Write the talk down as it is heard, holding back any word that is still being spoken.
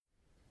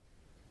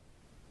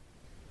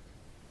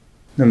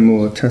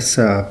Namo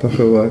tassa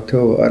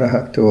bhagavato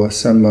arahato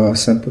samma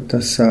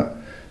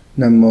sambuddhassa.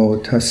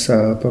 Namo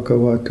tassa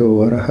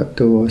bhagavato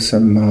arahato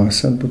samma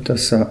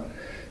sambuddhassa.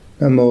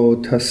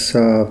 Namo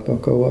tassa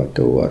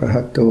bhagavato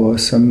arahato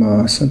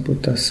samma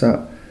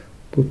sambuddhassa.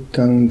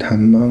 Buddhang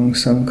dhammang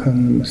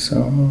sanghang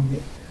namasami.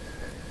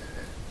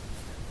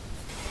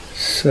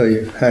 So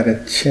you've had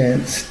a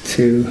chance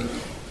to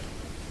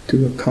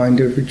do a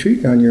kind of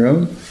retreat on your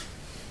own.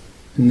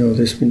 I know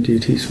there's been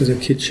deities with a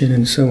kitchen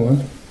and so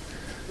on.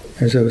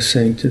 As I was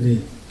saying to the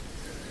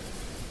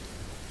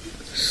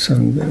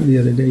Sangha the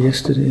other day,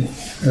 yesterday,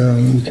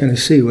 you kind of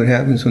see what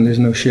happens when there's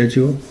no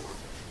schedule.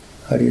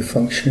 How do you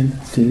function?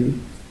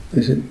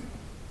 Is it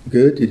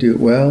good? Do you do it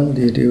well?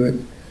 Do you do it?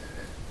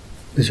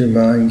 Does your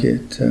mind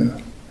get?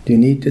 Do you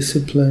need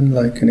discipline,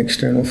 like an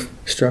external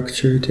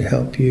structure to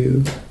help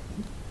you?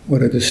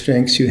 What are the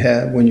strengths you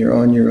have when you're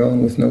on your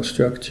own with no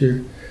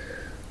structure?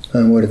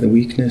 What are the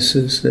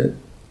weaknesses that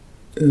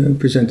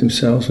present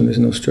themselves when there's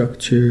no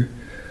structure?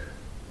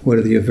 What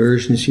are the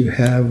aversions you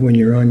have when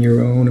you're on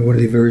your own, or what are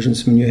the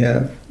aversions when you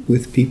have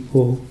with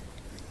people?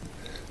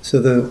 So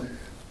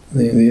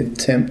the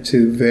attempt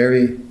to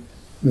vary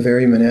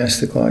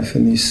monastic life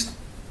in these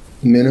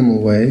minimal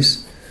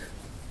ways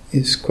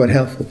is quite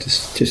helpful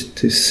just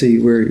to see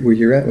where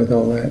you're at with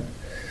all that.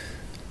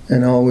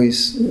 And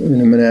always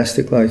in a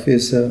monastic life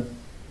it's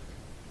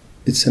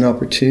an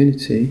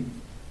opportunity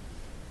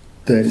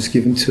that is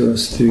given to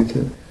us through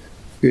the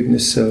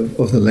goodness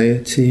of the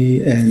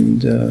laity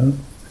and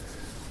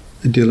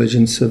the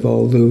diligence of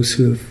all those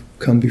who have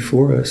come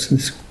before us,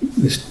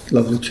 this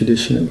lovely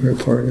tradition that we're a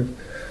part of.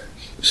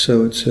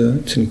 So it's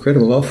an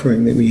incredible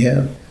offering that we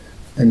have.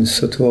 And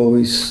so to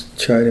always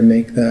try to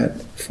make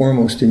that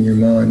foremost in your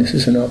mind. This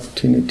is an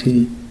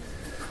opportunity.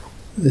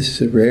 This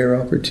is a rare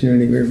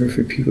opportunity wherever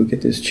for people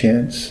get this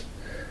chance.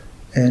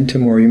 And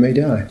tomorrow you may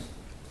die.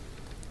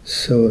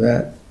 So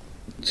that,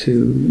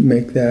 to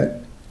make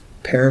that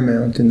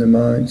paramount in the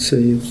mind, so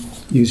you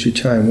use your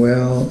time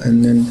well,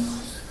 and then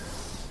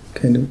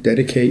kind of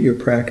dedicate your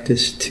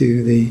practice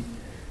to the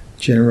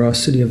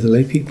generosity of the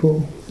lay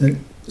people that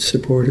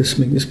support us,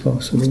 make this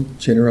possible,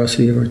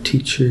 generosity of our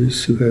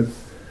teachers who have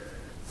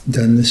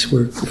done this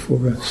work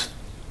before us.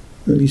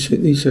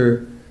 These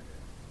are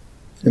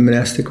the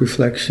monastic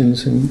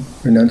reflections and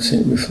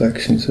renunciant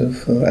reflections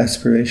of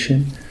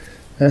aspiration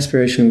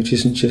which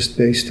isn't just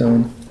based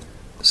on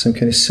some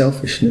kind of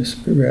selfishness,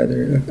 but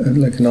rather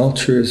like an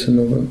altruism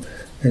of,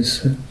 as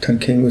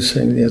Tankeng was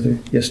saying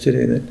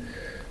yesterday, that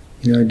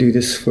I do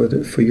this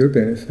for your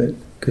benefit,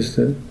 because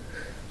the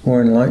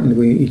more enlightened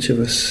each of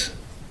us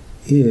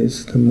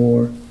is, the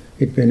more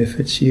it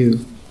benefits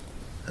you.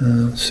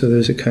 So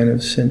there's a kind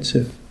of sense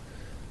of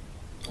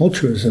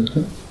altruism.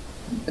 Huh?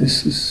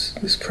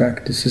 This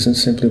practice isn't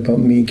simply about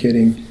me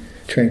getting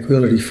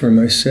tranquility for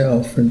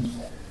myself and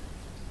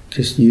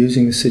just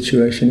using the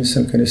situation in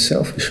some kind of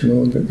selfish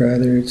mode, but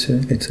rather it's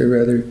a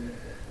rather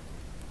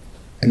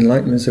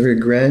enlightenment is a very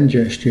grand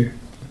gesture.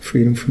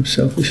 Freedom from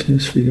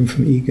selfishness, freedom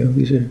from ego.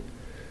 These are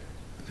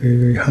very,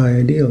 very high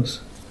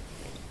ideals.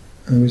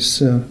 I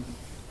was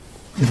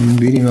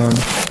reading on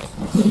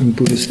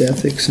Buddhist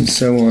ethics and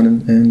so on,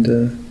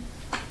 and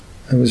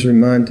I was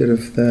reminded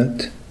of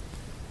that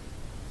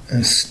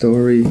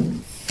story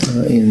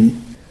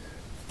in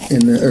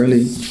the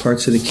early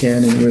parts of the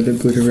canon where the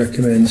Buddha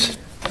recommends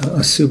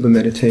Asubha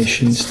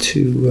meditations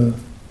to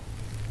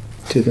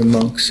the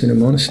monks in a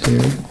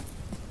monastery.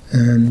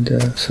 And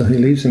so he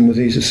leaves them with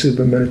these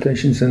Asubha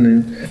meditations,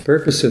 and the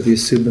purpose of the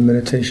Asubha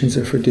meditations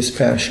are for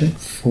dispassion,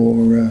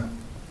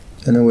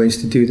 and the ways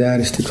to do that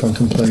is to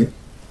contemplate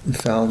the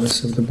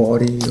foulness of the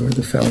body, or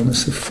the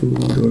foulness of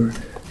food, or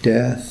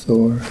death,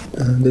 or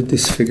the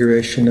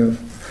disfiguration of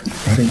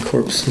rotting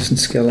corpses and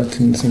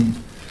skeletons and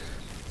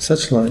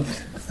such like.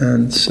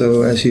 And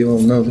so, as you all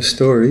know the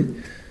story,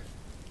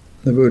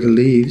 the Buddha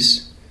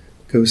leaves,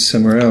 goes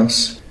somewhere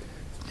else,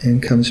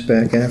 and comes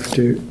back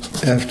after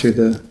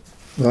the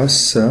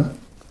Vassa,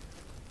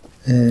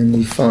 and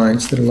he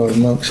finds that a lot of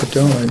monks have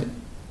died.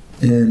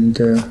 And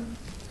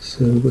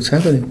so what's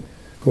happening?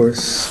 Of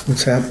course,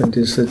 what's happened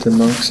is that the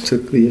monks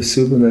took the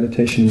Asubha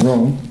meditation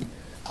wrong,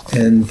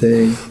 and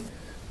they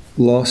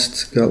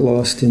got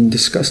lost in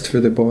disgust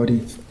for the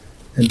body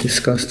and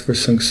disgust for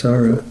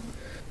samsara,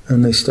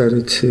 and they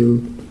started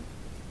to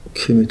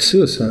commit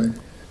suicide.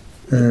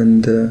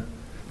 And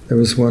there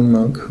was one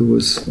monk who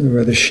was a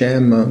rather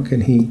sham monk,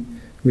 and he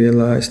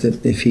realized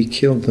that if he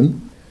killed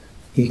them,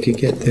 he could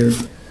get their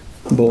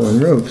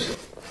bowline robes.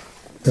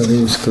 So he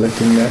was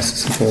collecting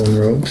masses of bowline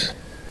robes,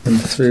 and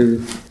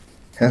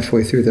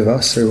halfway through the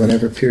Vassa,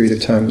 whenever period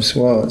of time this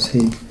was,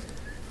 he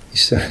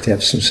started to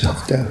have some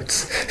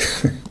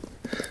self-doubts.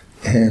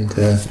 And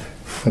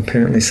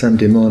apparently some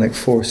demonic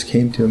force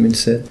came to him and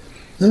said,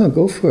 "No,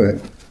 go for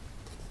it.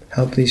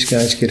 Help these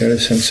guys get out of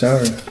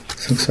samsara.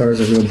 Samsara is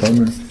a real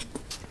bummer.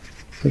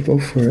 But go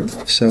for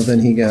it." So then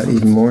he got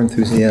even more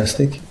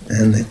enthusiastic,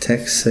 and the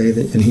texts say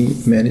that, and he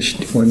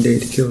managed one day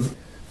to kill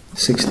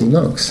 60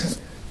 monks.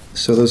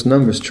 So those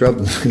numbers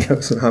troubled me.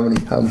 So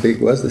how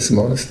big was this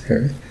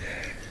monastery?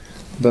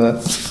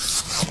 But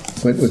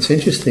what's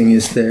interesting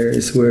is there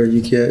is where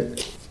you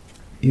get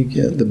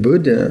the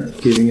Buddha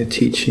giving a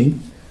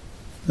teaching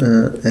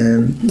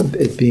and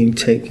it being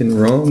taken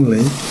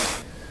wrongly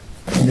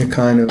in a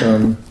kind of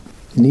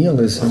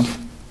nihilism.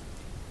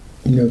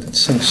 That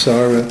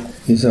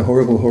samsara is a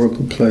horrible,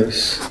 horrible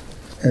place,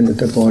 and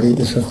that the body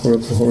is a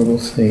horrible, horrible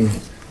thing,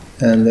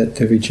 and that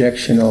the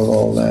rejection of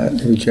all that,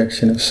 the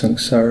rejection of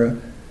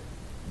samsara,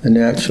 the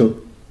natural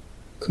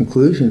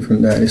conclusion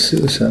from that is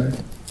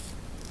suicide.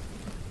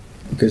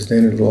 Because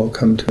then it'll all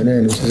come to an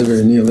end, which is a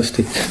very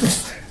nihilistic,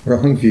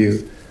 wrong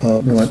view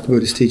of what the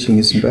Buddhist teaching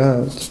is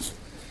about.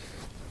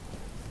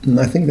 And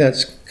I think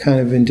that's kind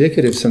of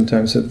indicative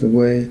sometimes of the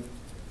way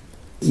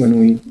when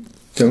we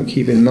don't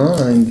keep in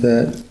mind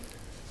that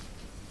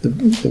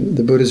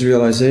the Buddha's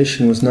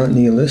realization was not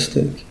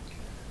nihilistic.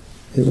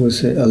 It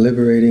was a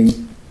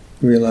liberating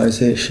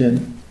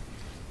realization.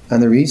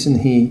 And the reason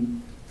he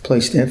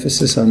placed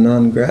emphasis on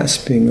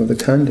non-grasping of the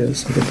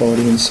khandhas, of the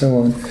body and so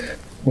on,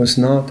 was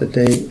not that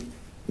they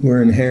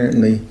were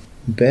inherently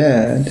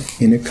bad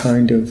in a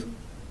kind of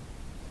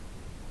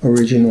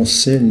original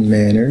sin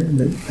manner,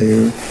 that they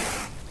were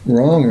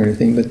wrong or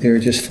anything, but they were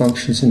just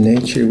functions in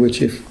nature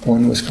which, if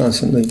one was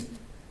constantly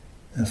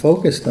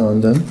focused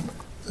on them,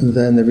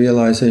 then the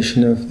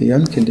realization of the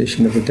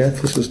unconditioned, of the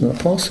deathless, was not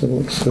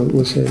possible. So it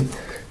was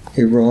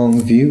a wrong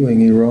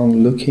viewing, a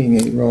wrong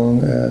looking, a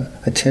wrong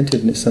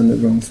attentiveness on the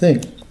wrong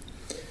thing.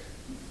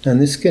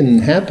 And this can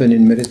happen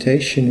in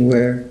meditation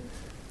where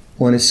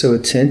one is so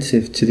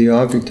attentive to the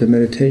object of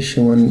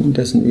meditation, one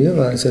doesn't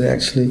realize that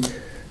actually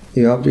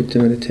the object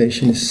of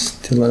meditation is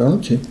still an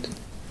object,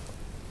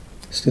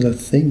 still a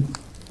thing,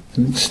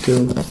 and it's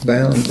still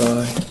bound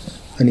by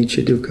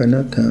anicca, dukkha,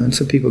 anatta. And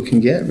so people can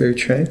get very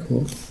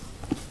tranquil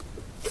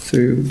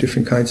through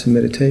different kinds of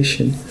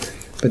meditation,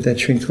 but that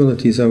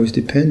tranquility is always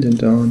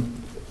dependent on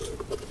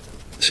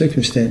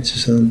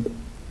circumstances,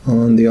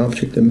 on the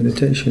object of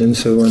meditation. And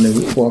so when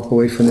they walk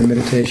away from the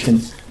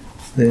meditation,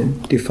 the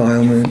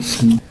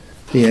defilements and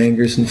the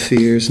angers and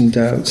fears and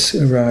doubts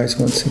arise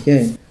once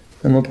again.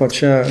 And Loppa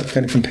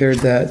kind of compared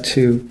that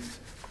to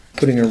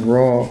putting a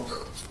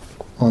rock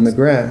on the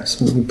grass.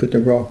 When you put the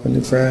rock on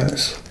the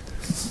grass,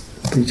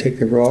 you take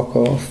the rock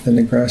off, then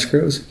the grass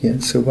grows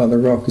again. So while the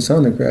rock is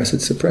on the grass,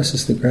 it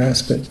suppresses the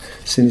grass, but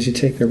as soon as you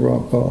take the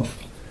rock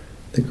off,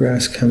 the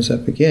grass comes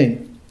up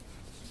again.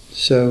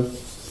 So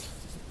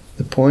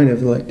the point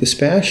of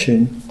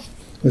dispassion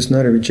was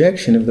not a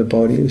rejection of the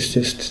body, it was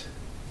just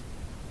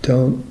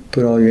don't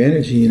put all your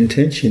energy and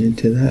attention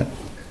into that.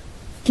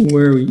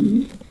 Where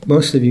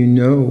most of you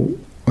know,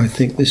 I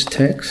think, this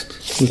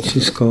text, which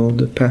is called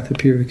The Path of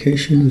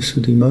Purification, the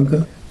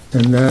Visuddhimagga,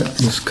 and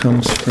that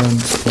comes from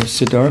where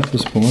Siddhartha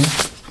was born.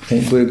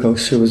 And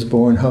Buddhaghosa was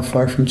born how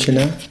far from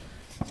Chennai?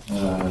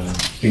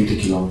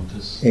 80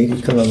 kilometers.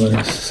 80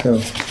 kilometers. So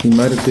he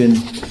might have been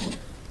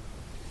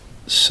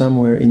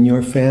somewhere in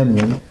your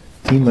family.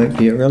 He might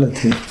be a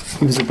relative.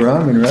 He was a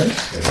Brahmin, right?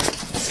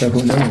 So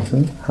who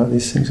knows how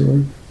these things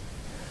work.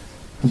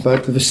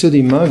 But the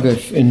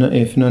Visuddhimagga,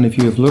 if none of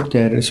you have looked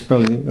at it, it's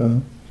probably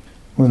one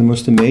of the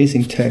most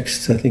amazing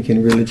texts, I think,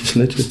 in religious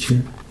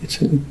literature. It's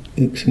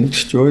an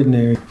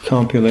extraordinary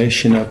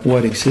compilation of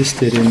what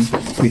existed in,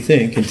 we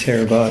think, in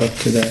Theravada up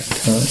to that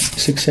time.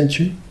 6th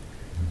century?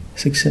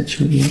 6th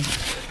century, yeah.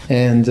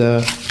 And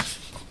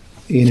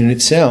in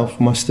itself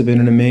must have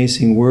been an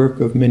amazing work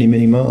of many,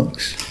 many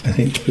monks, I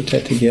think, to put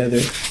that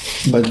together.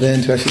 But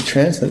then to actually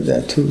translate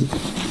that too.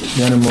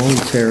 Yanamoli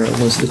Thera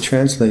was the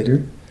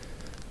translator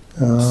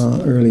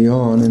early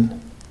on,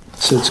 and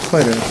so it's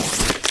quite an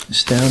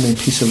astounding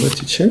piece of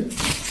literature.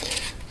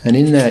 And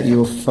in that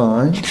you'll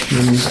find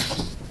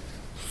these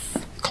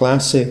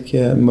classic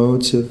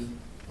modes of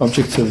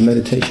objects of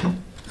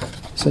meditation.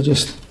 So I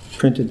just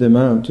printed them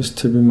out just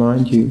to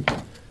remind you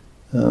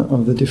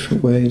of the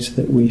different ways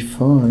that we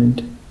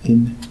find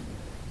in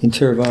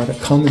Theravada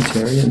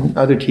commentary, and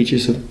other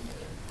teachers have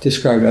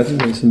described other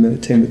ways of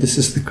meditating, but this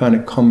is the kind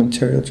of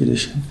commentarial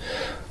tradition.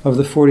 Of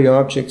the 40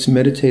 objects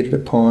meditated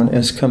upon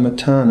as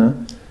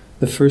kammatthana,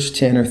 the first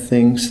 10 are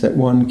things that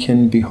one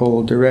can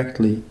behold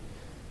directly,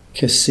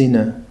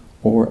 kasina,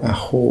 or a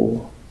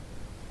whole.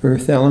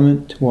 Earth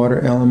element, water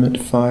element,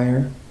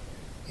 fire,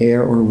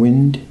 air or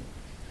wind,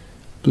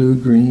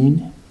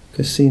 blue-green,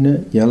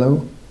 kasina,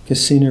 yellow,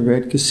 kasina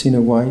red,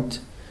 kasina white,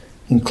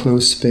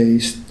 enclosed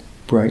space,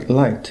 bright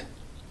light.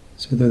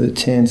 So they're the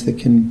 10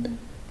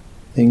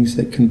 things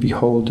that can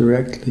behold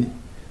directly.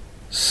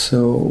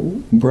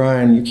 So,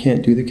 Brian, you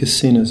can't do the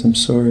kasinas, I'm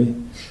sorry.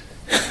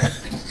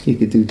 You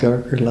could do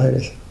darker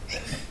light.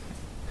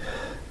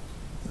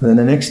 Then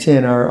the next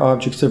 10 are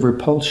objects of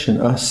repulsion,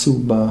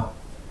 asubha.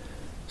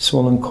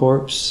 Swollen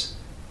corpse,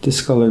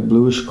 discolored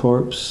bluish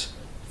corpse,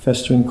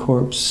 festering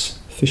corpse,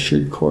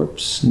 fissured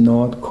corpse,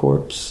 gnawed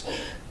corpse,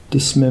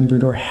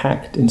 dismembered or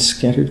hacked and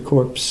scattered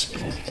corpse,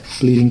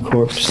 bleeding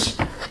corpse,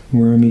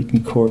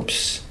 worm-eaten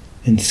corpse,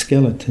 and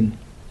skeleton.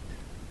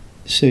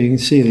 So you can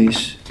see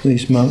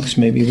these monks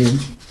maybe were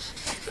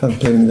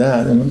contemplating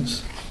that,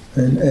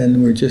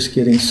 and we're just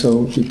getting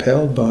so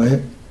repelled by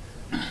it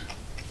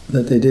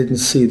that they didn't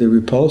see the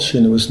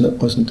repulsion. It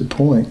wasn't the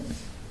point.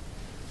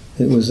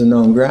 It was the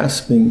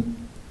non-grasping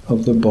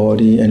of the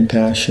body and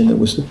passion that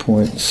was the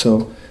point.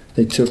 So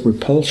they took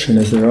repulsion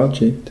as their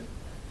object,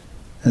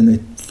 and they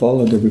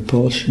followed the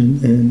repulsion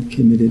and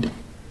committed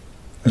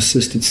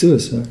assisted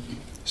suicide.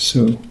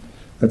 So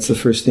that's the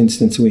first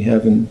instance we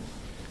have in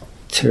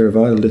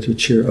Theravada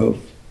literature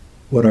of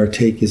what our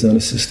take is on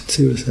assisted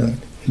suicide,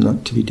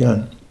 not to be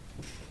done.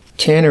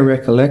 Tanner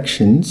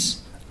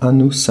recollections,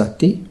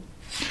 anusati.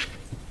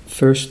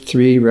 First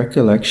three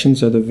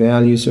recollections are the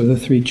values of the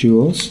three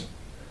jewels,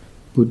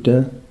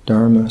 Buddha,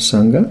 Dharma,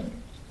 Sangha.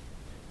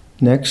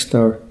 Next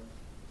are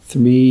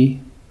three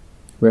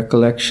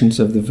recollections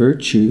of the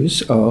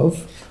virtues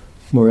of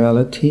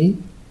morality,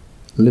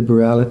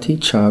 liberality,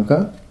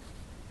 chaga,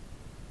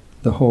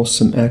 the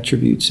wholesome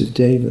attributes of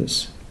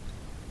devas.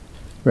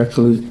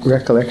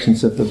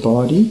 Recollections of the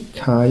body,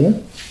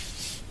 kaya,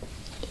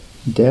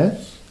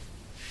 death,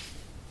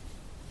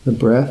 the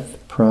breath,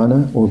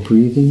 prana or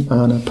breathing,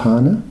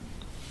 anapana,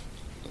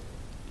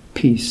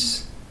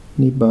 peace,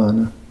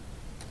 nibbana.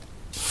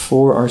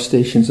 Four are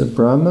stations of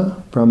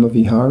Brahma, Brahma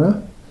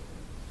Vihara,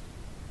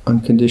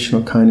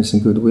 unconditional kindness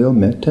and goodwill,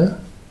 metta,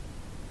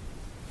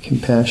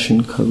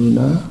 compassion,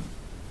 karuna,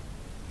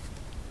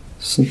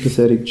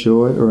 sympathetic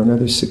joy or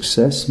another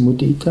success,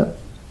 mudita,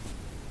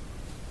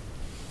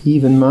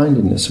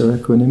 even-mindedness or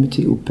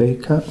equanimity,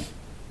 upekkha.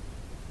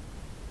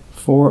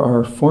 Four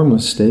are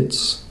formless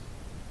states,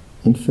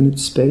 infinite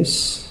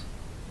space,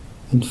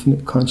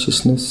 infinite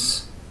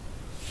consciousness,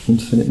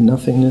 infinite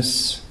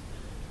nothingness,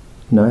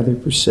 neither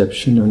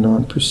perception nor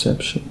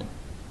non-perception.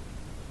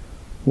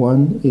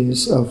 One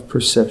is of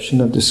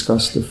perception of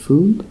disgust of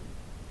food.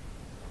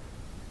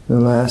 The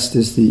last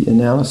is the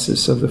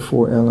analysis of the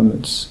four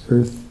elements,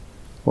 earth,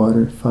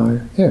 water,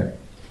 fire, air.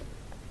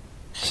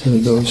 So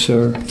those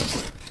are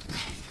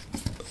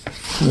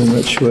very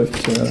much what,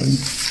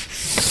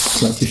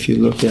 like if you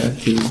look at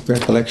the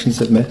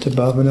recollections of Metta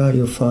Bhavana,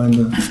 you'll find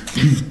a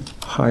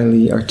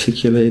highly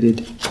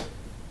articulated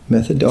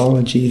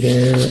methodology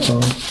there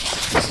of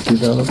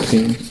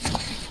developing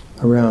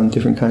around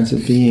different kinds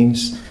of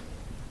beings,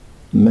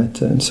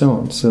 metta and so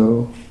on.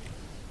 So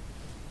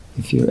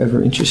if you're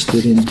ever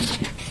interested in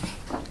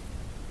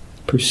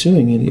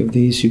pursuing any of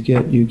these, you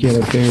get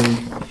a very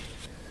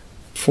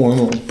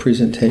formal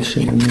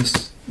presentation in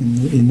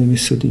the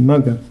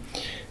Visuddhimagga.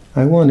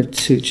 I wanted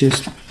to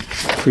just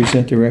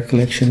present a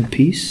recollection of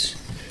peace,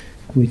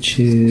 which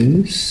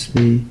is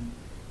the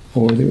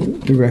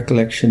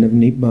recollection of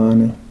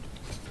Nibbana,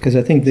 because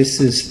I think this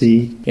is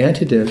the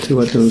antidote to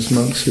what those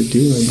monks are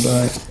doing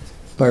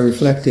by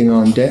reflecting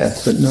on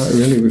death, but not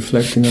really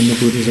reflecting on the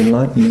Buddha's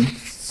enlightenment.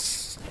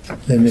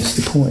 They miss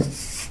the point,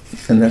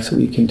 and that's what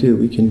we can do.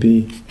 We can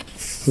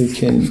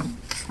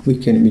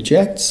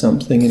reject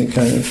something, and it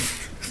kind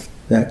of,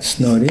 that's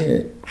not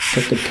it.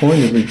 But the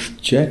point of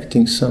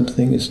rejecting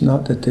something is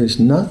not that there's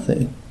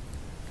nothing,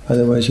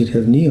 otherwise you'd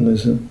have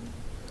nihilism,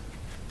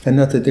 and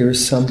not that there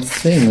is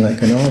something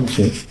like an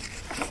object.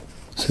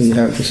 So you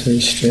have this very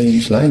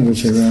strange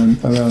language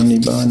around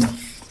Nibbana.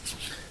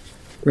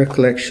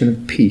 Recollection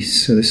of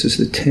peace. So this is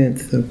the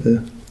 10th of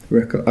the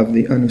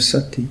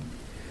Anusati.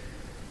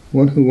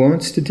 One who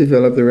wants to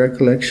develop the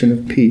recollection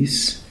of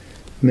peace,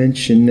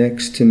 mentioned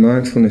next to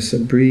mindfulness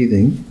of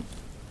breathing,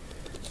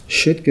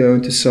 should go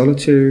into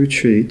solitary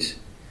retreat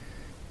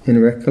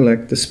and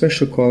recollect the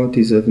special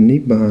qualities of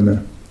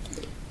Nibbana.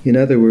 In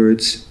other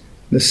words,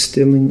 the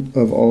stilling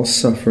of all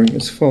suffering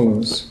as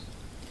follows.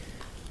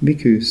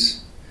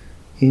 Bhikkhus,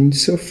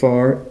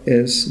 insofar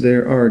as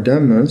there are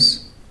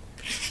dhammas,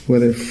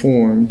 whether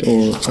formed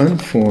or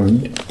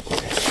unformed,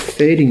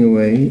 fading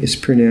away is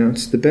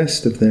pronounced the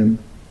best of them.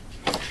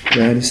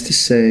 That is to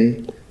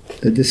say,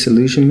 the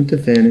disillusionment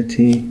of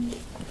vanity,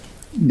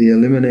 the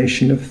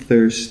elimination of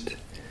thirst,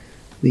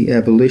 the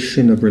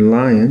abolition of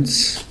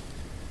reliance,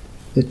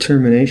 the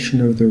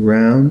termination of the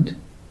round,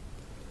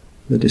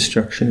 the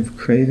destruction of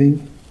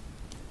craving,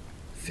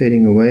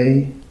 fading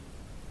away,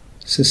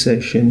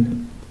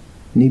 cessation,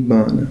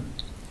 Nibbana.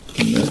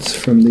 And that's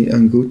from the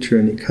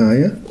Anguttara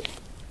Nikaya.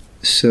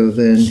 So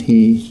then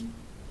he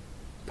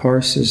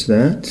parses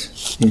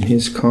that in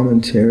his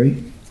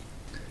commentary.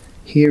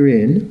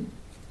 Herein,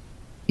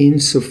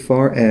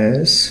 insofar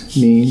as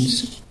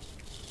means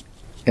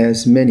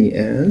as many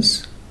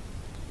as.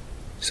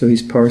 So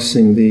he's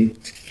parsing the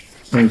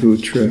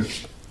Anguttara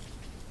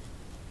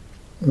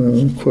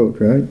quote,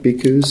 right?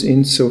 Because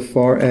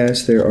insofar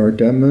as there are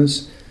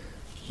dhammas,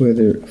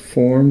 whether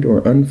formed or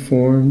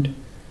unformed,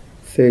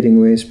 fading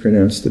away is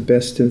pronounced the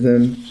best of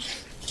them.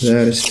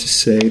 That is to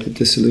say, the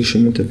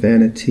disillusionment of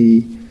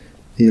vanity,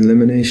 the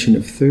elimination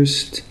of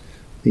thirst,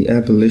 the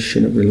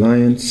abolition of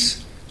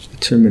reliance, the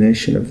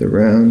termination of the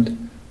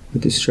round, the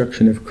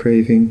destruction of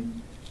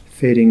craving,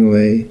 fading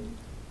away,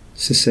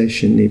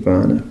 cessation,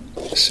 Nibbana.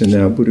 So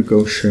now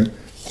Buddhaghosa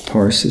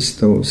parses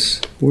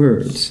those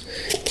words.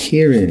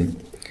 Herein,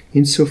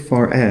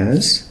 insofar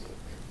as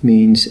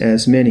means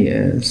as many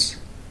as.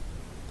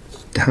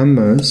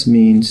 Dhammas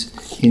means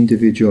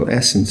individual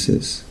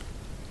essences.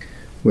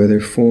 whether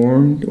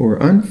formed or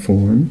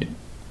unformed,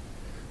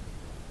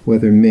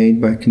 whether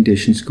made by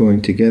conditions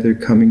going together,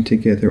 coming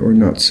together, or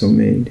not so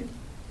made.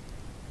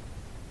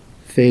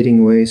 Fading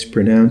away is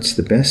pronounced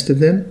the best of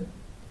them.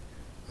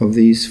 Of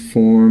these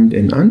formed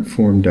and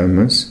unformed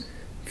dhammas,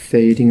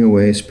 fading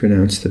away is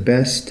pronounced the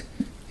best,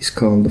 is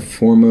called the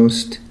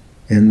foremost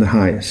and the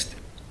highest.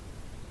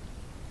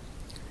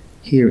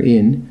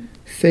 Herein,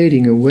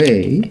 fading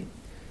away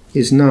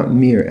is not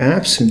mere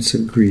absence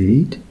of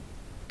greed,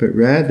 but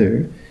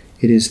rather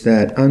it is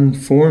that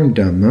unformed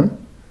Dhamma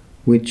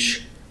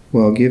which,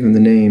 while given the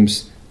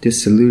names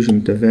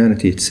disillusionment of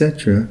vanity,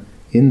 etc.,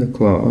 in the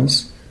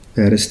clause,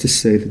 that is to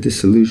say, the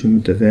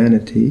disillusionment of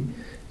vanity,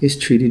 is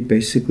treated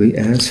basically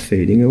as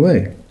fading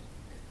away.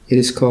 It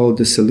is called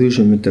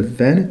disillusionment of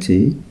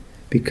vanity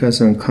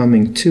because on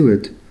coming to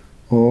it,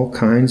 all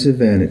kinds of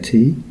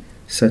vanity,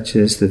 such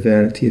as the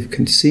vanity of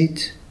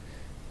conceit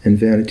and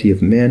vanity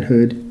of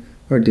manhood,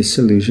 are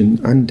disillusioned,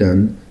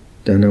 undone,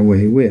 done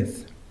away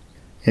with.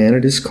 And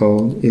it is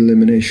called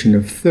elimination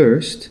of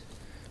thirst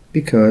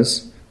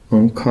because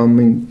on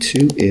coming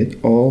to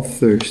it, all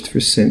thirst for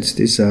sense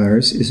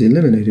desires is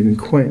eliminated and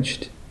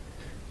quenched.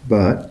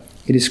 But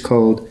it is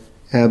called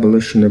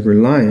abolition of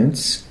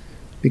reliance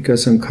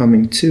because on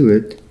coming to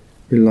it,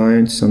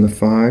 reliance on the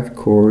 5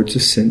 cords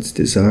of sense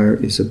desire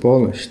is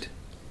abolished.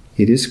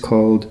 It is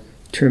called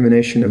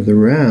termination of the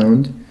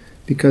round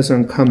because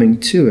on coming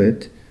to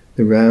it,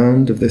 the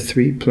round of the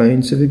 3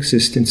 planes of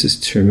existence is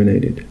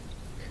terminated.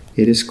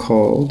 It is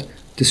called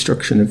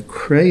destruction of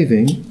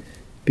craving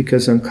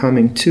because on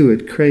coming to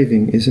it,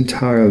 craving is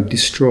entirely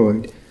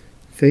destroyed,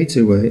 fades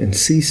away, and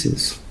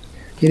ceases.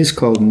 It is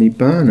called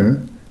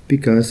nibbana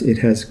because it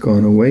has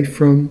gone away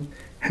from,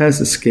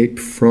 has escaped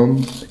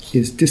from,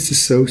 is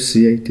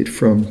disassociated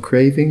from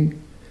craving,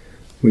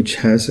 which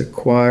has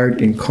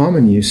acquired in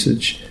common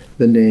usage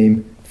the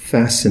name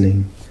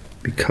fastening,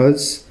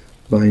 because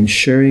by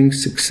ensuring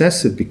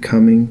successive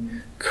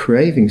becoming,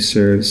 craving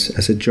serves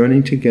as a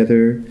joining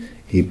together,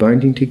 a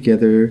binding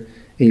together,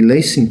 a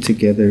lacing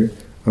together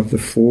of the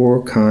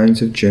 4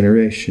 kinds of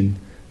generation,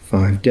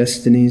 5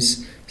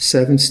 destinies,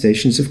 7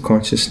 stations of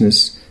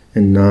consciousness,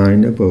 and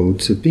 9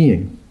 abodes of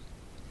being.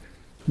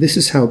 This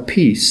is how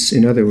peace,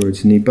 in other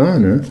words,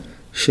 nibbana,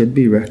 should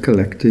be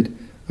recollected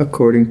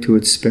according to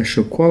its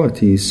special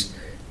qualities,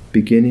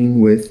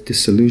 beginning with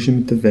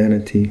disillusionment of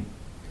vanity.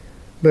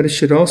 But it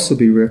should also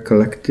be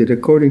recollected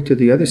according to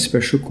the other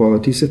special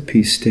qualities of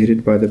peace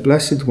stated by the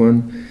Blessed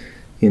One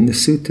in the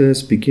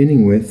suttas,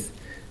 beginning with,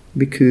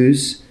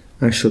 because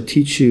I shall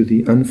teach you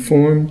the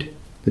unformed,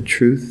 the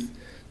truth,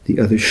 the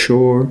other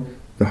shore,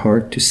 the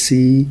hard to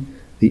see,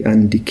 the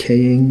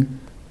undecaying,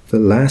 the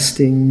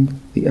lasting,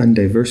 the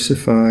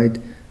undiversified,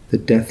 the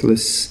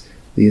deathless,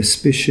 the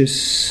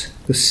auspicious,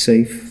 the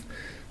safe,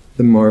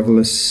 the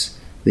marvelous,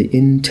 the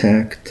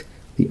intact,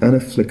 the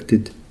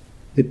unafflicted,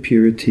 the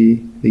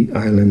purity, the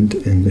island,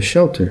 and the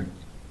shelter.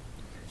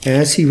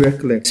 As he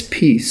recollects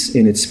peace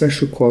in its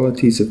special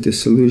qualities of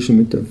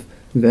disillusionment of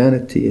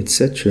vanity,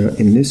 etc.,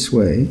 in this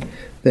way,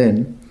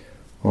 then,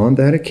 on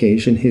that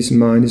occasion, his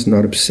mind is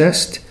not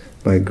obsessed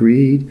by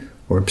greed,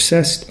 or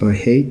obsessed by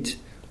hate,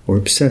 or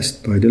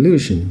obsessed by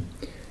delusion.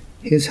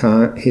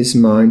 His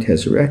mind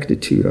has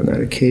rectitude on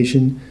that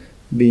occasion,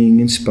 being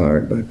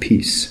inspired by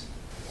peace.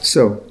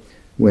 So,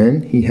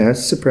 when he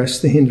has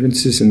suppressed the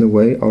hindrances in the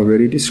way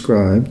already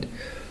described,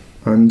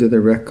 under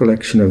the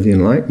recollection of the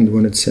enlightened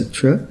one,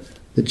 etc.,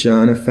 the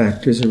jhana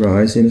factors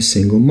arise in a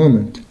single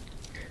moment.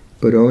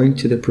 But owing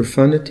to the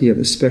profundity of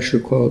the special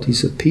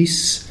qualities of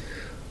peace,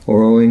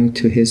 or owing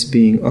to his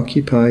being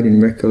occupied in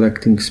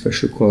recollecting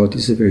special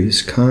qualities of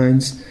various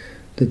kinds,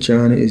 the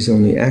jhana is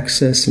only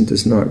access and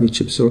does not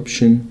reach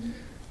absorption,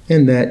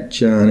 and that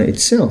jhana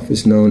itself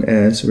is known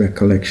as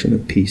recollection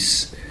of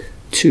peace,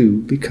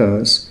 too,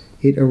 because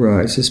it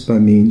arises by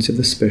means of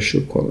the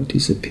special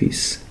qualities of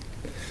peace.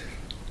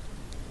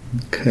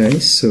 Okay,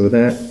 so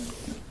that,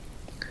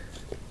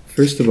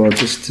 first of all,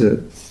 just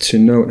to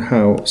note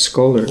how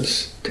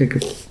scholars take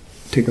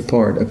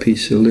apart a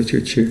piece of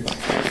literature.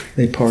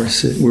 They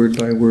parse it word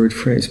by word,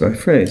 phrase by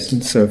phrase.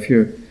 And so if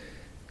you're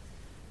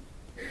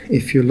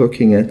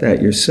looking at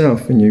that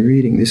yourself and you're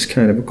reading this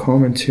kind of a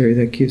commentary,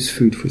 that gives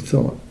food for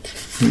thought.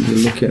 And you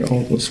look at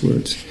all those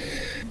words.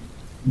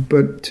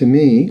 But to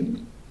me,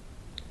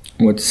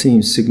 what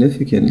seems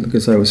significant,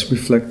 because I was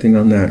reflecting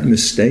on that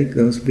mistake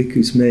those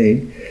bhikkhus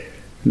made,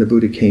 the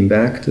Buddha came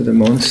back to the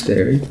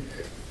monastery,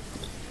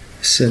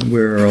 said,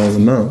 "Where are all the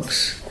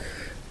monks?"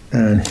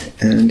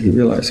 And he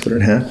realized what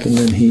had happened,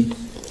 and he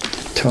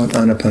taught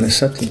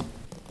anapanasati,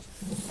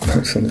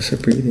 mindfulness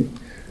of breathing.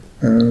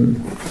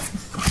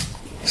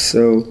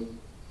 So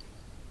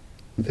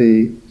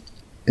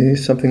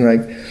something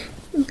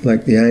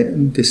like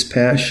the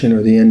dispassion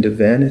or the end of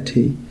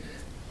vanity,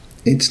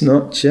 it's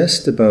not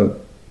just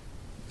about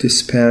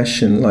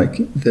dispassion,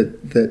 like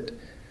that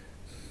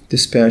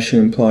dispassion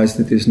implies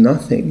that there's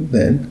nothing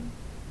then.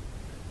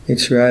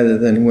 It's rather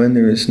than when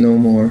there is no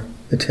more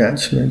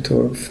attachment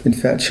or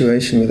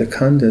infatuation with the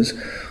khandhas,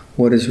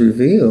 what is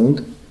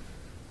revealed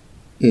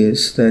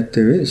is that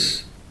there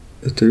is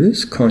that there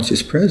is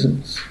conscious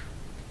presence.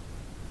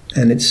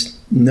 And it's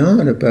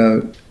not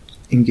about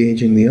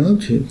engaging the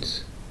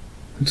objects.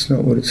 That's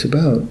not what it's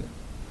about.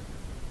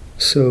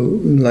 So,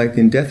 like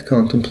in death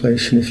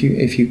contemplation, if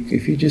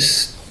you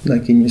just,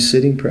 like in your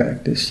sitting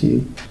practice,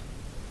 you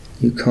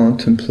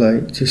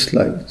contemplate just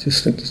like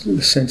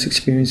the sense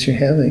experience you're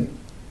having,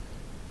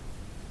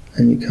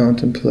 and you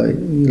contemplate,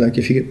 like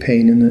if you get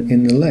pain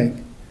in the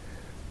leg,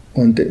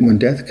 when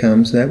death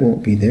comes, that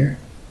won't be there.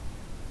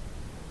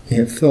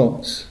 You have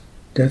thoughts,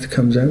 death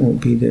comes, that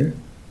won't be there.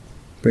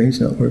 Brain's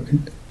not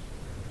working,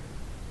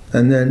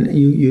 and then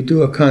you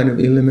do a kind of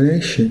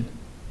elimination.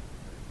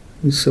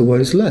 So what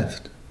is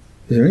left?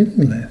 Is there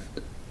anything left?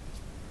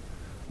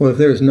 Well, if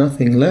there is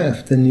nothing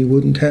left, then you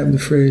wouldn't have the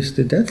phrase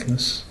the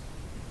deathless.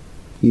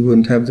 You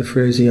wouldn't have the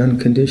phrase the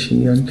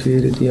unconditioned, the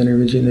uncreated, the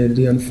unoriginated,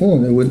 the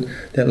unformed.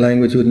 That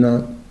language could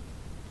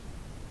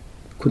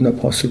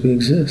not possibly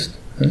exist.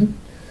 Right?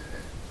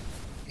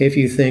 If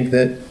you think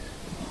that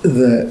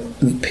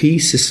the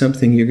peace is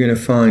something you're going to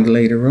find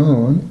later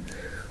on,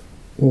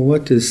 well,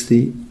 what does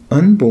the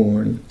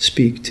unborn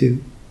speak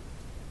to?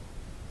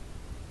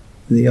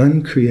 The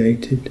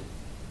uncreated.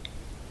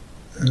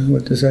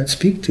 What does that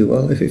speak to?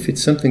 Well, if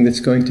it's something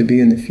that's going to be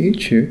in the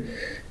future,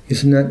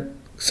 isn't that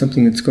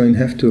something that's going to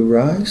have to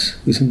arise?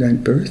 Isn't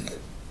that birth?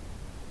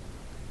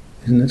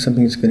 Isn't that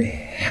something that's going to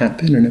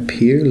happen and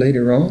appear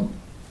later on?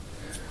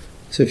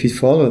 So if you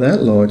follow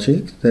that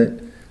logic, that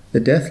the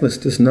deathless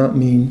does not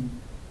mean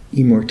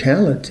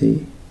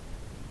immortality.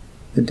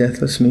 The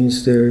deathless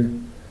means there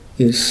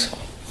is...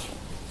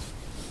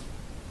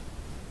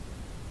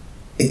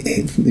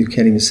 you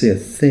can't even say a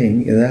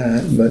thing,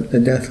 but the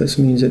deathless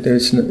means that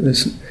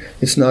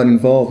it's not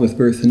involved with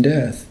birth and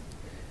death.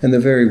 And the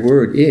very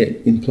word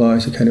 "it"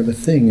 implies a kind of a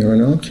thing or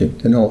an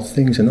object, and all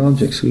things and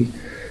objects we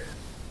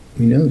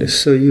notice.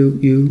 So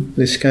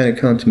this kind of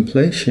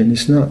contemplation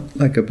is not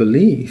like a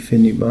belief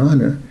in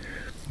Nibbana,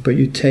 but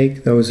you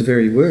take those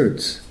very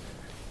words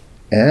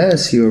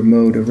as your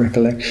mode of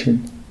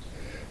recollection.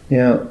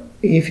 Now,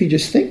 if you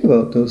just think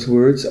about those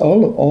words,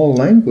 all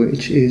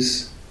language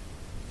is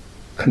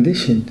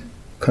conditioned,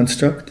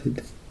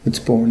 constructed. It's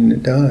born and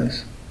it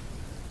dies.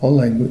 All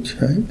language,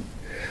 right?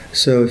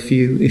 So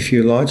if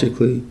you're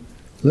logically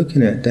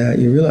looking at that,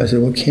 you realize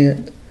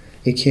that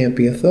it can't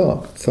be a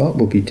thought. Thought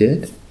will be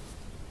dead.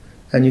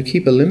 And you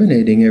keep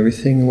eliminating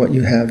everything, and what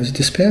you have is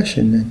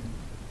dispassion then.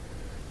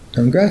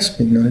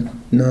 Non-grasping,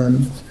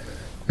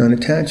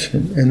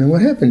 non-attachment. And then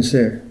what happens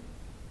there?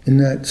 In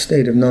that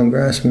state of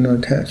non-grasping,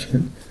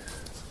 non-attachment,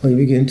 well, you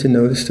begin to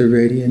notice the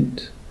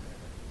radiant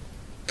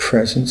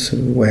presence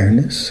of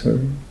awareness, or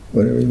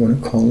whatever you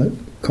want to call it,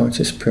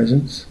 conscious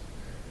presence.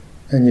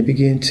 And you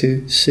begin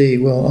to see,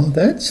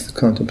 that's the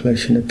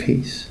contemplation of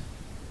peace.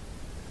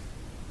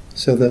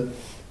 So the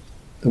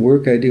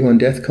work I do on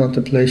death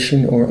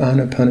contemplation or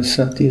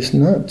anapanasati is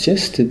not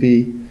just to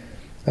be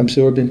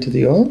absorbed into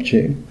the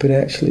object, but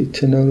actually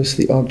to notice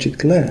the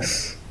object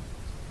less.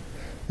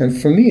 And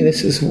for me,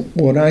 this is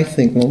what I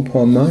think Luang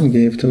Por Man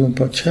gave to Luang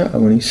Por Chah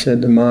when he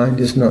said the mind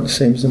is not the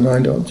same as the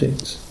mind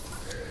objects.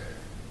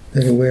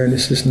 That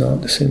awareness is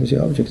not the same as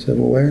the objects of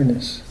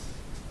awareness.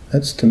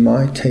 That's to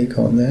my take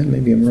on that.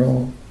 Maybe I'm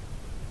wrong.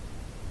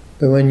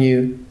 But when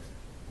you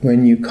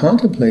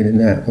contemplate in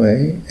that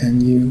way,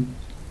 and you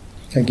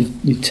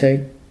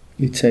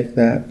take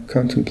that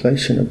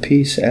contemplation of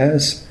peace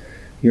as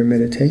your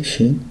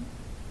meditation,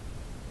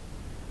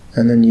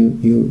 and then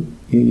you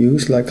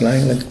use like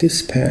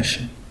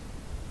dispassion.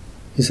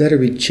 Is that a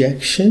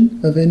rejection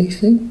of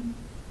anything?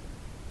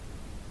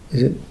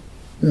 Is it?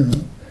 No.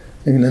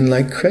 And then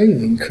like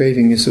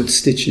craving is what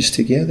stitches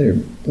together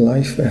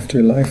life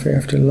after life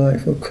after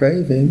life. Well,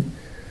 craving,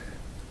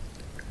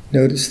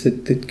 notice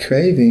that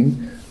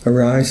craving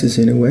arises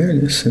in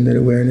awareness, and that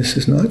awareness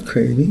is not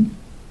craving.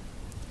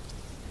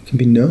 It can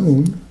be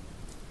known.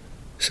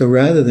 So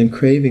rather than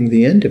craving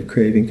the end of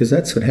craving, because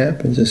that's what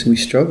happens as we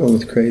struggle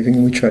with craving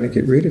and we try to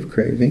get rid of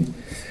craving,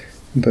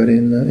 but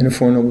in a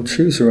Four Noble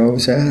Truths we're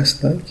always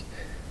asked, like,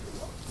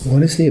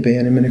 what is the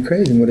abandonment of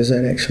craving? What does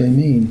that actually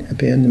mean?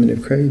 Abandonment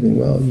of craving.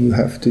 Well, you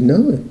have to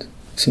know it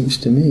seems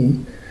to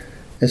me.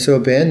 And so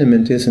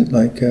abandonment isn't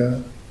like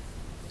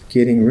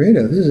getting rid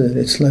of, is it?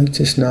 It's like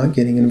just not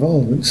getting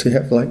involved. So you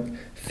have like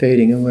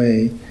fading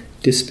away,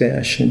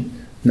 dispassion,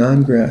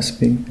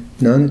 non-grasping,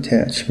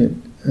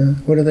 non-attachment.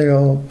 What are they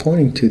all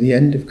pointing to? The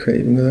end of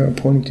craving. What are they all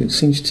pointing to? It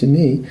seems to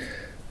me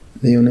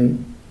the only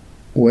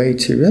way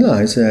to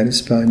realize that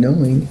is by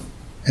knowing,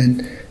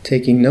 and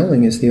taking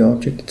knowing as the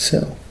object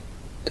itself.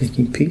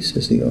 Taking peace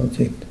as the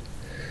object.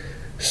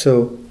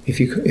 So if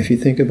you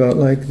think about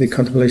like the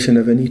contemplation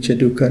of anicca,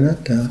 dukkha,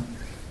 anatta,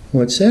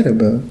 what's that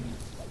about?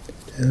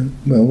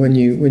 Well, when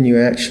you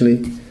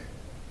actually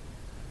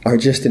are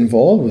just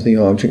involved with the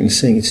object and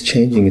saying it's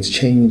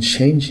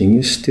changing,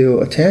 you're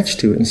still attached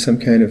to it in some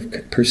kind of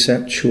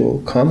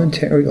perceptual,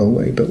 commentarial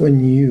way. But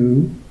when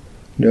you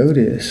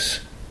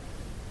notice,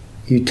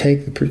 you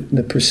take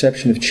the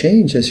perception of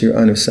change as your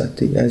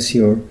anusati, as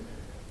your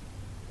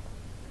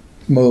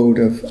mode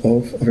of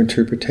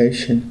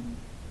interpretation.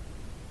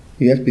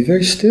 you have to be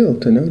very still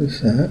to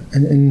notice that.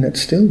 And in that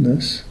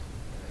stillness,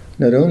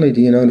 not only do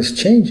you notice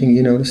changing,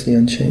 you notice the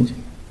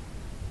unchanging.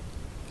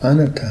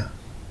 Anatta,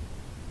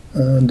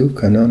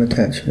 dukkha,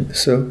 non-attachment.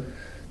 So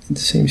it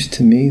seems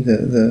to me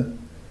that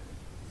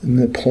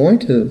the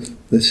point of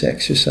this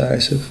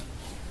exercise of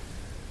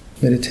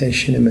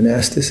meditation and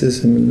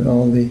monasticism and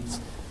all the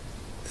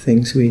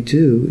things we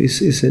do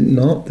is it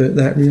not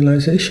that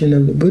realization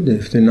of the Buddha?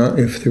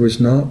 If there was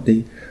not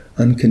the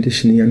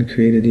unconditioned, the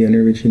uncreated, the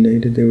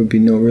unoriginated, there would be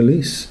no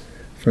release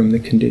from the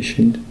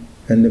conditioned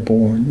and the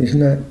born. Isn't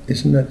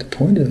that the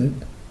point of it?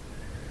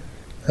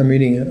 I'm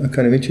reading a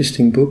kind of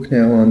interesting book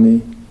now on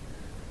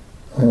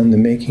the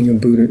making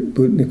of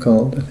Buddha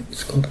called, I think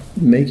it's called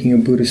Making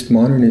of Buddhist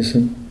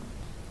Modernism,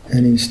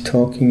 and he's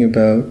talking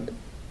about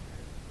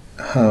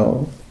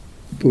how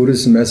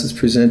Buddhism as it's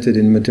presented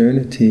in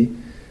modernity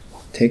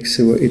takes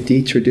away, it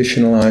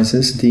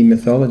detraditionalizes,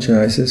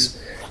 demythologizes,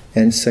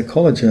 and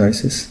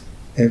psychologizes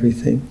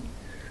everything.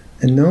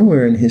 And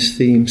nowhere in his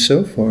theme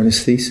so far, in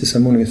his thesis,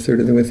 I'm only a third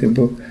of the way through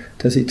the book,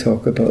 does he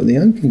talk about the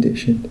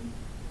unconditioned.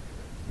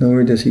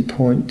 Nowhere does he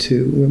point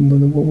to, well,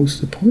 what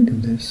was the point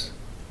of this?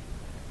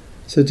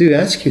 So do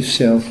ask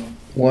yourself,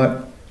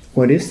 what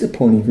is the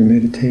point of your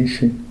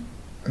meditation?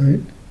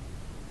 Right?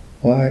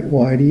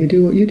 Why do you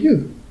do what you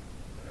do?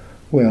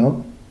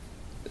 Well,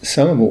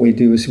 some of what we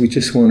do is we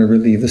just want to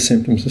relieve the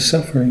symptoms of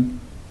suffering.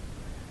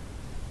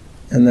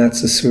 And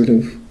that's a sort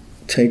of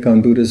take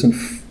on Buddhism,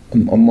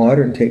 a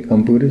modern take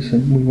on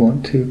Buddhism. We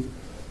want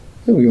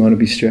to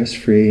be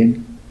stress-free,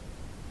 and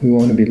we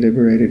want to be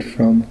liberated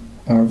from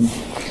our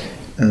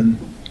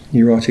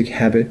neurotic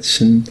habits,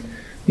 and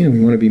we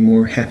want to be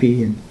more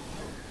happy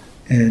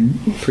and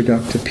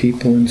productive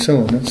people and so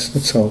on.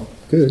 That's all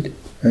good,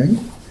 right?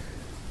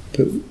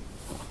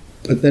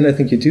 But then I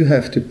think you do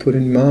have to put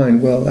in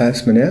mind, well,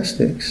 as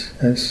monastics,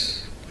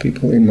 as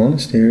people in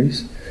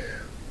monasteries,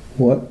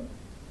 what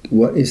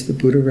is the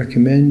Buddha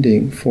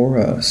recommending for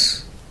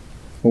us?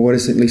 Or what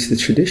is at least the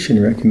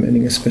tradition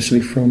recommending,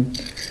 especially from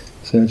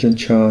Ajahn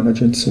Chah and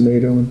Ajahn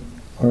Sumedho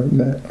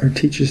and our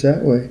teachers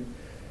that way.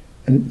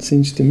 And it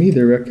seems to me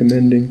they're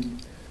recommending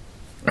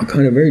a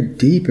kind of very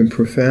deep and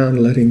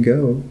profound letting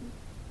go,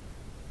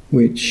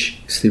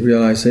 which is the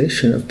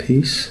realization of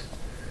peace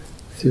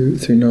through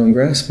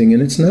non-grasping.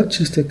 And it's not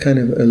just a kind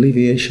of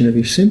alleviation of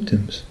your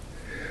symptoms.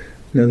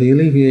 Now, the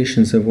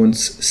alleviations of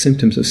one's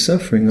symptoms of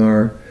suffering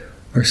are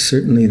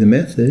certainly the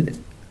method.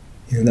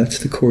 That's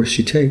the course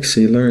you take.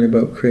 So you learn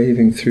about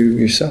craving through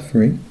your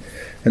suffering,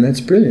 and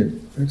that's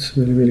brilliant. That's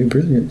really, really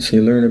brilliant. So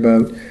you learn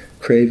about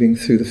craving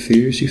through the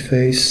fears you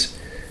face,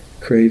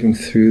 craving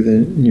through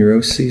the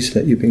neuroses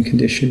that you've been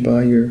conditioned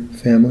by your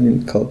family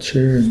and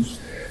culture, and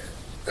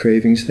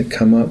cravings that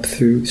come up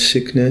through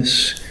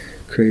sickness,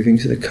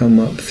 cravings that come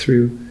up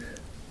through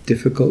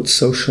difficult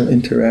social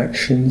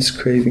interactions,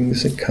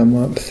 cravings that come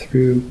up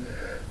through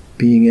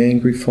being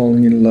angry,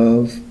 falling in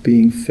love,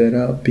 being fed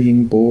up,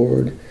 being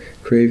bored,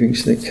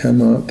 cravings that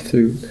come up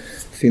through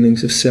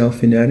feelings of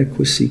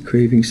self-inadequacy,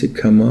 cravings that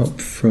come up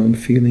from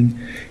feeling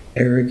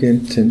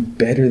arrogant and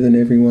better than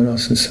everyone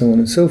else, and so on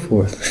and so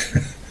forth.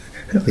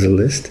 That was a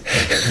list.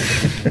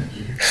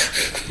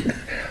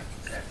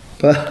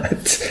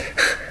 But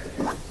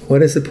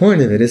what is the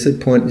point of it? Is the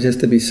point just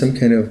to be some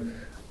kind of,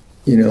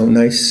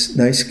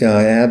 nice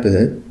guy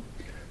abbot,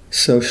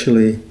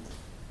 socially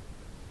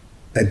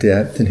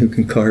adept, and who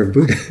can carve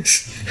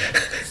Buddhas?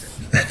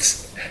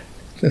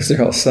 Those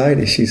are all side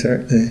issues,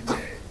 aren't they?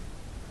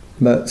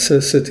 But so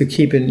to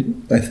keep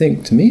in, I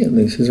think, to me at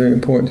least, is very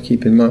important to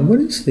keep in mind,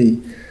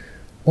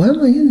 why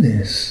am I in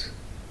this?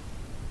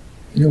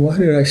 Why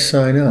did I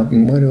sign up,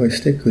 and why do I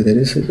stick with it?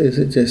 Is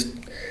it just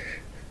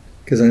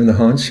because I'm the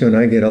honcho and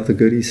I get all the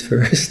goodies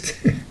first?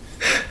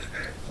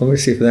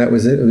 Obviously, if that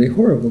was it would be a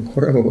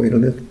horrible way to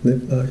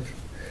live life.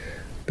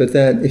 But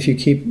that if you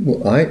keep,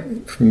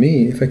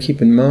 if I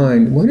keep in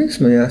mind, what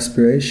is my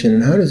aspiration,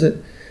 and how is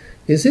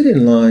it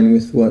in line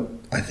with what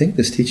I think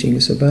this teaching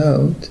is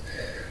about?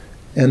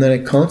 And that I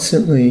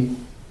constantly,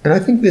 and I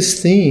think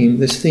this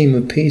theme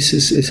of peace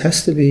seems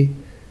to me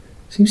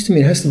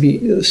it has to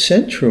be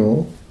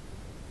central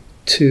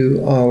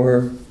to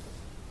our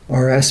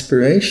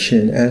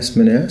aspiration as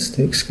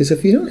monastics, because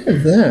if you don't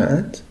have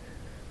that,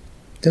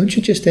 don't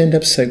you just end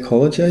up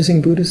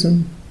psychologizing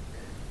Buddhism?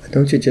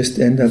 Don't you just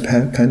end up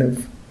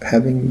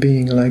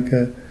being like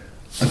a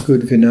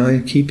good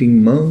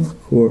Vinaya-keeping monk,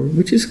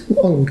 which is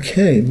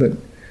okay, but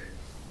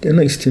at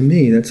least to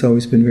me, that's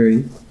always been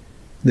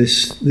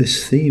this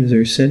theme is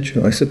very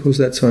central. I suppose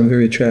that's why I'm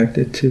very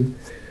attracted to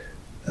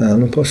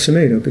Luang Por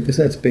Sumedho, because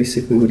that's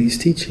basically what he's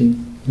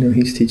teaching.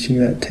 He's teaching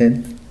that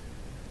 10th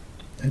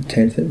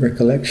at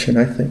recollection,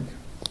 I think.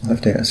 I'll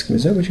have to ask him,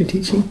 is that what you're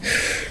teaching?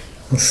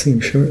 I'll see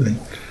him shortly.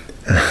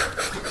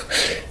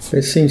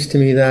 It seems to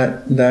me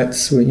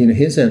that's what,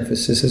 his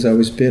emphasis has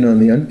always been on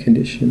the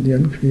unconditioned, the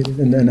uncreated,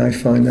 and I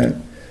find that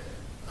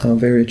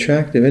very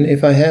attractive. And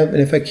if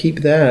I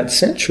keep that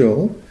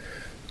central,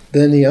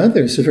 then the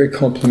others are very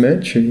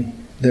complementary.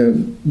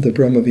 The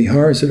Brahma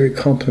Viharas are very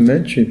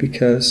complementary,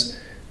 because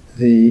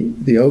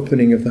the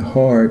opening of the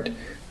heart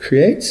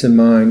creates a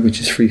mind which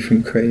is free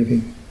from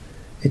craving.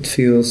 It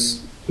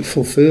feels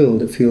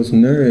fulfilled, it feels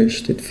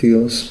nourished, it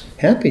feels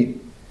happy.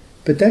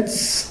 But that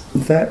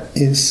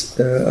is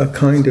a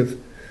kind of,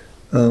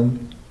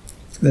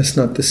 that's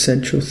not the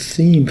central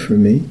theme for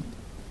me,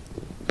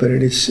 but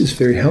it is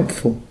very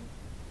helpful.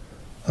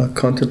 A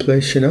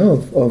contemplation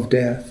of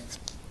death,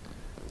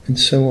 and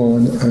so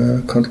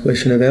on,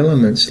 contemplation of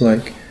elements,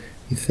 like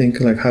you think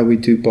like how we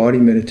do body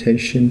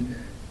meditation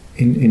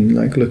in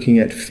like looking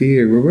at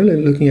fear. We're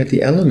really looking at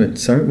the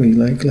elements, aren't we?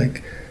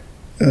 Like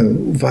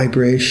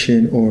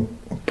vibration or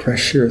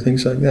pressure or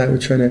things like that. We're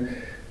trying to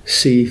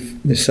see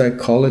the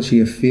psychology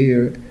of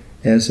fear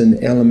as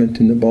an element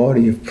in the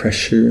body of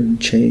pressure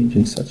and change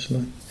and such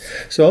like.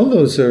 So all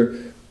those are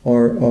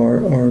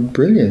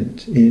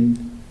brilliant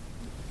in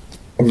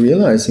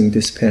realizing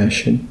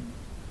dispassion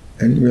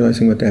and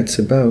realizing what that's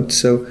about.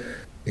 So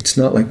it's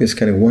not like this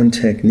kind of one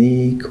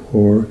technique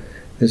or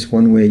there's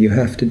one way you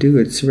have to do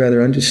it. It's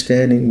rather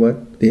understanding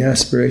what the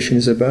aspiration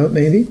is about,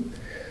 maybe,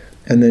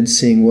 and then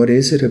seeing what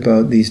is it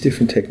about these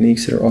different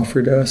techniques that are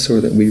offered us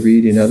or that we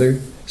read in other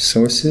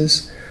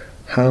sources.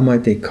 How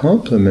might they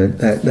complement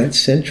that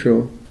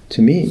central,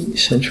 to me,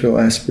 central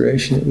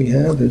aspiration that we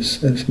have as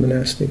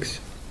monastics?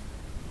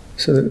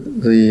 So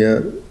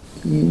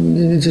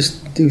you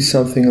just do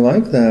something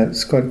like that.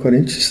 It's quite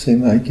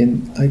interesting, like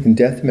in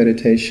death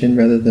meditation,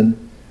 rather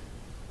than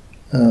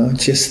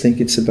just think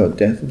it's about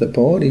death of the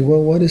body.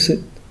 Well, what is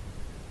it?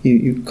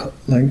 You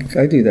like,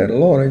 I do that a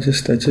lot. I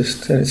just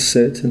kind of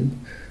sit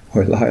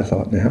or lie a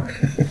lot now,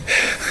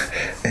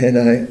 and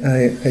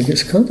I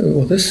just contemplate.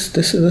 Well,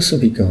 this will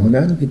be gone.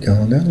 That'll be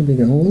gone. That'll be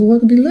gone. Well,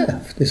 what will be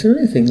left? Is there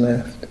anything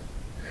left?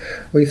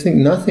 Well, you think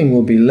nothing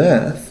will be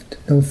left.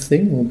 No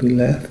thing will be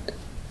left.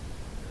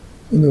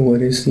 Well, then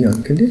what is the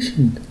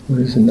unconditioned?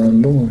 What is the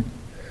non-born?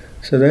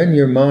 So then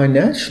your mind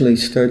naturally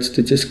starts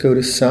to just go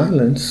to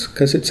silence,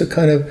 because it's a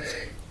kind of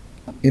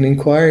an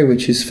inquiry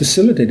which is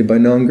facilitated by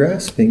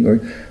non-grasping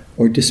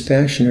or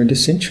dispassion or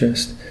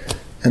disinterest.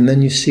 And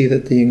then you see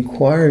that the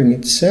inquiring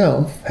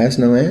itself has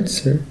no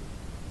answer.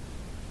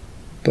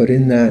 But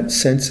in that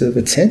sense of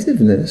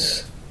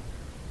attentiveness,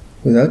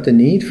 without the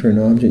need for an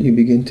object, you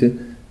begin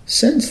to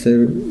sense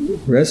the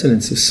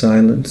resonance of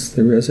silence,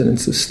 the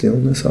resonance of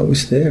stillness,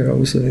 always there,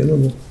 always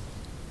available.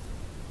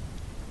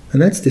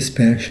 And that's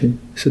dispassion.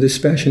 So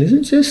dispassion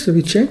isn't just a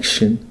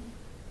rejection,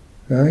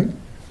 right?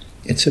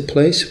 It's a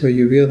place where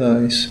you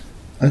realize,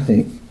 I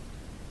think,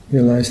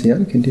 the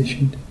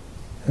unconditioned,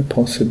 a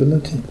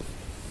possibility.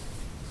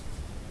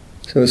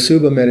 So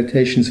Asubha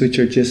meditations, which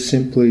are just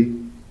simply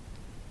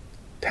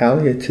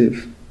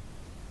palliative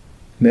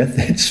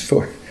methods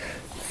for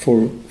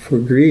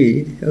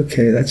greed,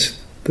 okay,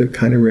 they're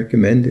kind of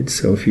recommended.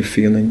 So if you're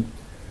feeling,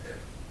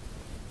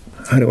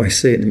 how do I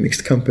say it in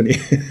mixed company?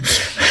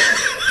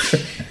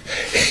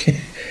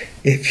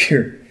 If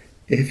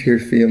you're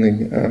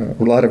feeling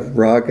a lot of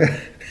raga,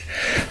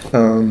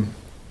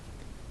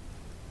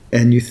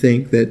 and you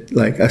think that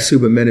like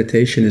Asubha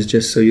meditation is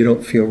just so you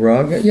don't feel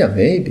raga, yeah,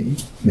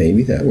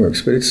 maybe that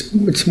works, but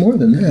it's more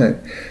than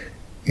that.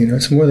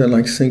 It's more than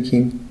like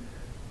thinking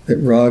that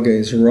raga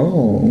is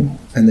wrong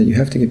and that you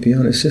have to get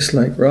beyond. It's just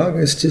like raga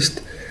is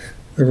just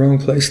the wrong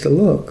place to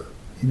look.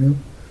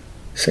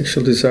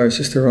 Sexual desire is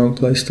just the wrong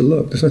place to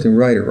look. There's nothing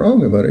right or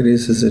wrong about it. It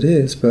is as it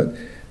is, but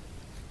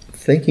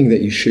thinking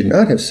that you should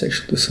not have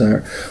sexual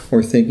desire,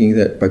 or thinking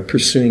that by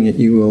pursuing it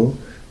you'll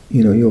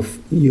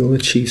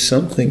achieve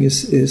something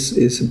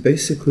is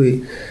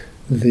basically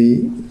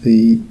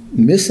the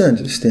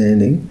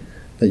misunderstanding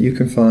that you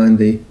can find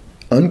the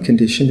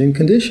unconditioned in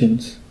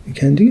conditions. You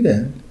can't do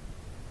that.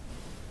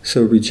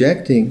 So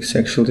rejecting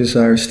sexual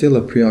desire is still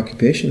a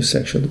preoccupation with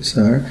sexual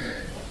desire.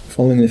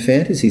 Following the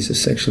fantasies of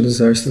sexual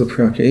desire is still a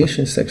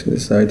preoccupation with sexual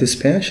desire.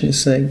 Dispassion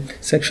is saying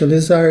sexual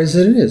desire is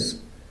as it is.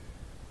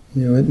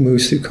 It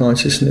moves through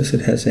consciousness,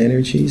 it has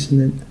energies,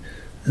 and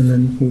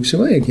then moves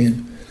away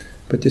again.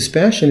 But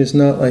dispassion is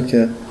not like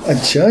a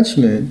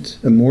judgment,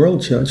 a moral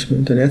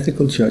judgment, an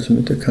ethical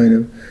judgment, a kind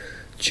of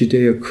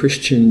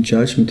Judeo-Christian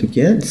judgment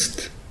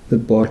against the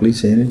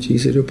body's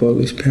energies or the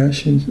body's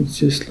passions. It's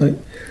just like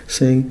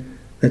saying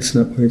that's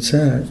not where it's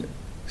at.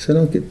 So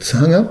don't get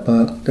hung up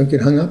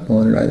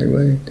on it either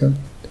way. Don't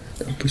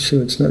pursue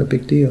it. It's not a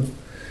big deal.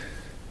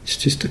 It's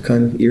just a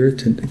kind of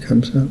irritant that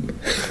comes up.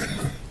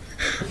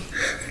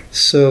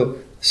 So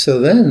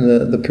then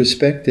the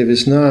perspective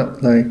is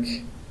not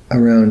like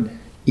around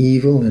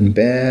evil and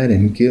bad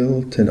and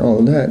guilt and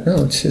all that.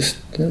 No, it's just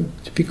to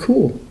be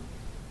cool.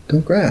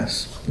 Don't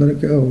grasp. Let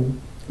it go.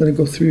 Let it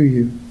go through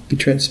you. Be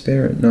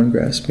transparent,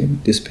 non-grasping,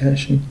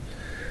 dispassion.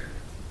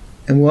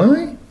 And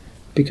why?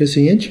 Because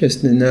the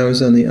interest now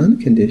is on the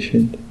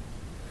unconditioned.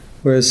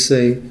 Whereas,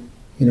 say,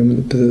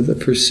 the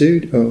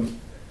pursuit of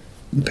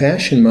the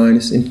passion mind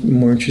is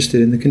more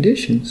interested in the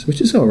conditions,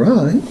 which is all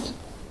right.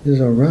 It is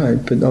all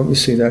right, but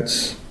obviously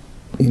that's,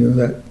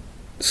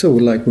 so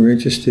like we're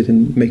interested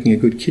in making a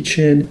good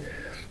kitchen,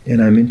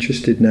 and I'm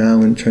interested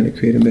now in trying to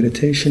create a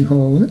meditation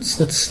hall. That's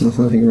there's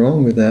nothing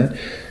wrong with that.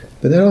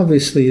 But that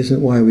obviously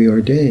isn't why we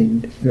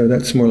ordained.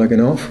 That's more like an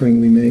offering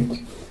we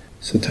make.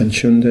 So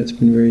Tanchun, that's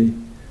been very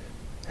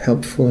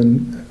helpful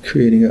in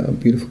creating a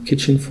beautiful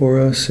kitchen for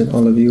us, and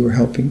all of you are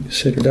helping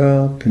set it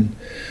up, and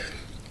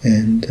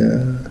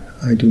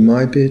I do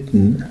my bit,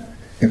 and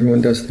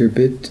everyone does their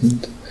bit,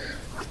 and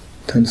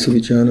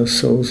Tansivijano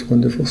sows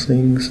wonderful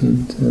things,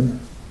 and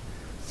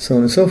so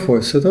on and so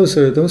forth. So those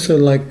are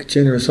like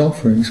generous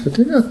offerings, but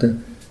they're not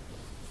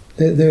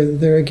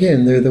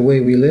they're the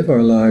way we live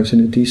our lives in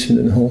a decent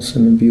and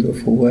wholesome and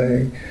beautiful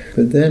way.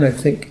 But then I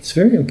think it's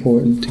very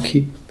important to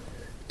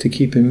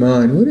keep in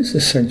mind, what is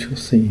the central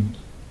theme?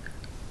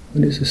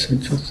 What is the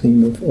central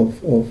theme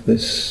of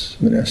this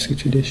monastic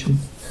tradition?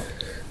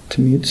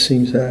 To me, it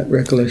seems that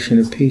recollection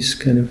of peace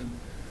kind of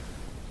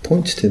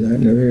points to that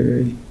in a very,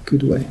 very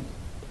good way.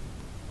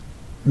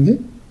 Okay?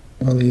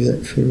 I'll leave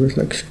that for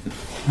reflection.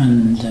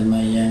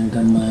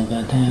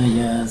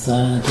 Antamayangamagathaya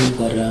sadhu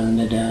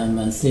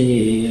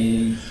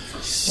karanadamase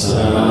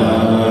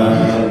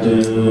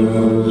sadhu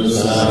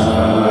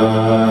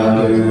sadhu